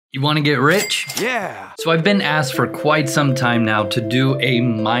You want to get rich? Yeah. So I've been asked for quite some time now to do a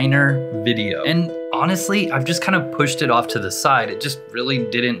miner video. And honestly, I've just kind of pushed it off to the side. It just really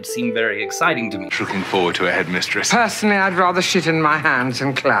didn't seem very exciting to me. Looking forward to a headmistress. Personally, I'd rather shit in my hands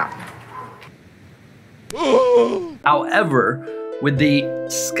and clap. However, with the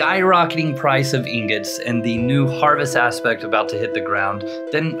skyrocketing price of ingots and the new harvest aspect about to hit the ground,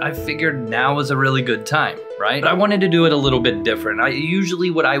 then I figured now was a really good time, right? But I wanted to do it a little bit different.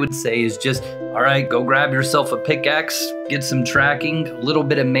 Usually what I would say is just, all right, go grab yourself a pickaxe, get some tracking, a little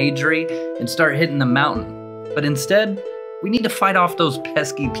bit of magery, and start hitting the mountain. But instead, we need to fight off those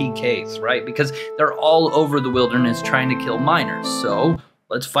pesky PKs, right? Because they're all over the wilderness trying to kill miners. So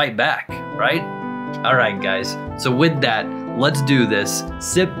let's fight back, right? All right, guys. So with that, let's do this.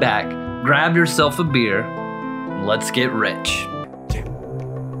 Sit back, grab yourself a beer, and let's get rich.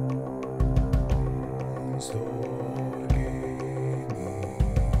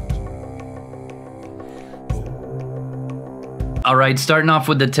 All right, starting off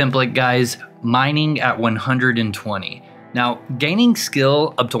with the template, guys, mining at 120. Now, gaining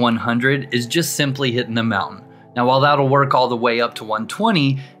skill up to 100 is just simply hitting the mountain. Now, while that'll work all the way up to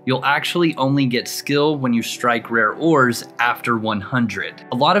 120, you'll actually only get skill when you strike rare ores after 100.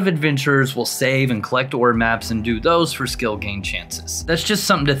 A lot of adventurers will save and collect ore maps and do those for skill gain chances. That's just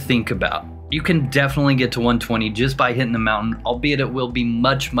something to think about. You can definitely get to 120 just by hitting the mountain, albeit it will be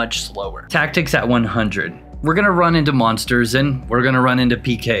much, much slower. Tactics at 100. We're gonna run into monsters and we're gonna run into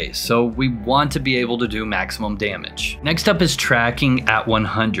PKs, so we want to be able to do maximum damage. Next up is tracking at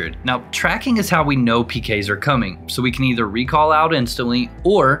 100. Now, tracking is how we know PKs are coming, so we can either recall out instantly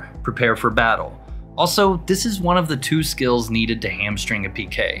or prepare for battle. Also, this is one of the 2 skills needed to hamstring a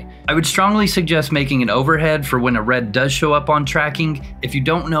PK. I would strongly suggest making an overhead for when a red does show up on tracking. If you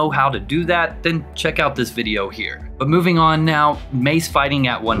don't know how to do that, then check out this video here. But moving on now, mace fighting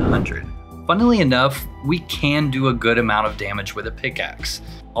at 100. Funnily enough, we can do a good amount of damage with a pickaxe.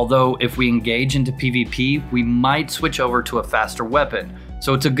 Although if we engage into PvP, we might switch over to a faster weapon,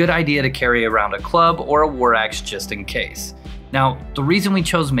 so it's a good idea to carry around a club or a war axe just in case. Now, the reason we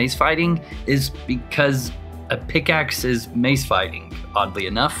chose mace fighting is because a pickaxe is mace fighting, oddly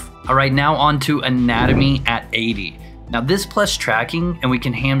enough. All right, now on to anatomy at 80. Now this plus tracking, and we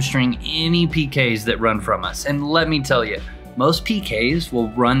can hamstring any PKs that run from us. And let me tell you, most PKs will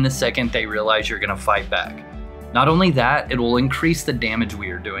run the second they realize you're gonna fight back. Not only that, it will increase the damage we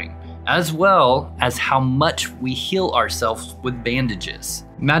are doing, as well as how much we heal ourselves with bandages.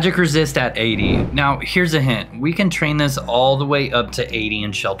 Magic resist at 80. Now here's a hint, we can train this all the way up to 80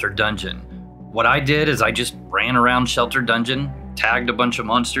 in Shelter Dungeon. What I did is I just ran around Shelter Dungeon, tagged a bunch of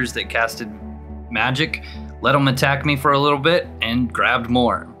monsters that casted magic, let them attack me for a little bit, and grabbed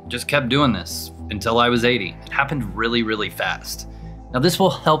more. Just kept doing this until I was 80. It happened really, really fast. Now this will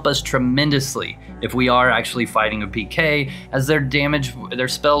help us tremendously if we are actually fighting a PK, as their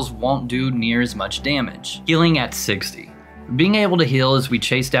spells won't do near as much damage. Healing at 60. Being able to heal as we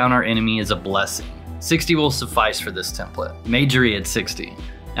chase down our enemy is a blessing. 60 will suffice for this template. Magery at 60.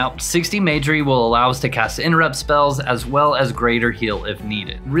 Now, 60 Magery will allow us to cast interrupt spells as well as greater heal if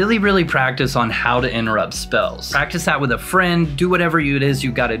needed. Really practice on how to interrupt spells. Practice that with a friend, do whatever it is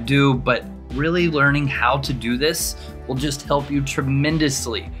you gotta do, but really learning how to do this will just help you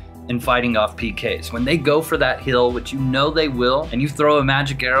tremendously in fighting off PKs. When they go for that heal, which you know they will, and you throw a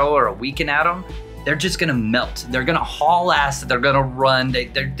magic arrow or a weaken at them, they're just gonna melt. They're gonna haul ass, they're gonna run.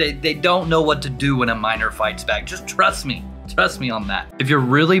 They don't know what to do when a miner fights back. Just trust me on that. If you're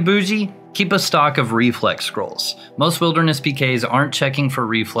really bougie, keep a stock of reflect scrolls. Most wilderness PKs aren't checking for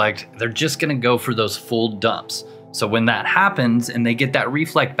reflect, they're just gonna go for those full dumps. So when that happens and they get that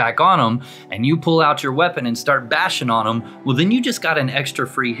reflect back on them and you pull out your weapon and start bashing on them, well then you just got an extra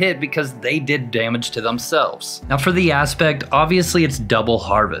free hit because they did damage to themselves. Now for the aspect, obviously it's double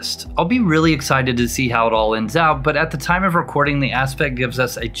harvest. I'll be really excited to see how it all ends out, but at the time of recording, the aspect gives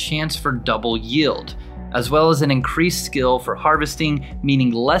us a chance for double yield, as well as an increased skill for harvesting,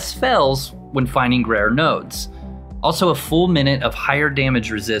 meaning less fails when finding rare nodes. Also a full minute of higher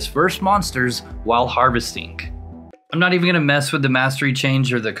damage resist versus monsters while harvesting. I'm not even gonna mess with the mastery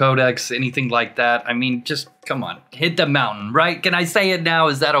change or the codex, anything like that. I mean, just come on, hit the mountain, right? Can I say it now?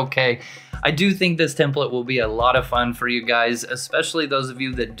 Is that okay? I do think this template will be a lot of fun for you guys, especially those of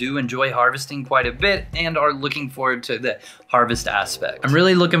you that do enjoy harvesting quite a bit and are looking forward to the harvest aspect. I'm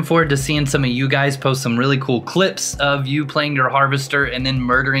really looking forward to seeing some of you guys post some really cool clips of you playing your harvester and then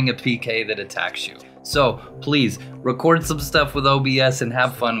murdering a PK that attacks you. So please record some stuff with OBS and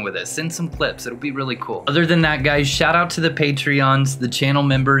have fun with it. Send some clips, it'll be really cool. Other than that, guys, shout out to the Patreons, the channel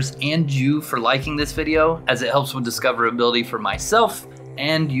members, and you for liking this video, as it helps with discoverability for myself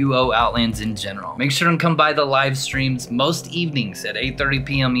and UO Outlands in general. Make sure and come by the live streams most evenings at 8:30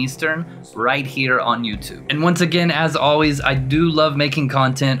 p.m. Eastern right here on YouTube. And once again, as always, I do love making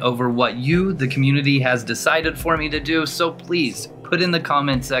content over what you, the community, has decided for me to do, so please put in the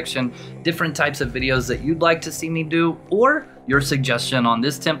comment section different types of videos that you'd like to see me do, or your suggestion on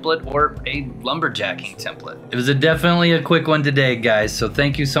this template or a lumberjacking template. It was definitely a quick one today, guys, so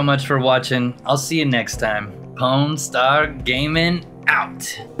thank you so much for watching. I'll see you next time. Pwn Star Gaming out.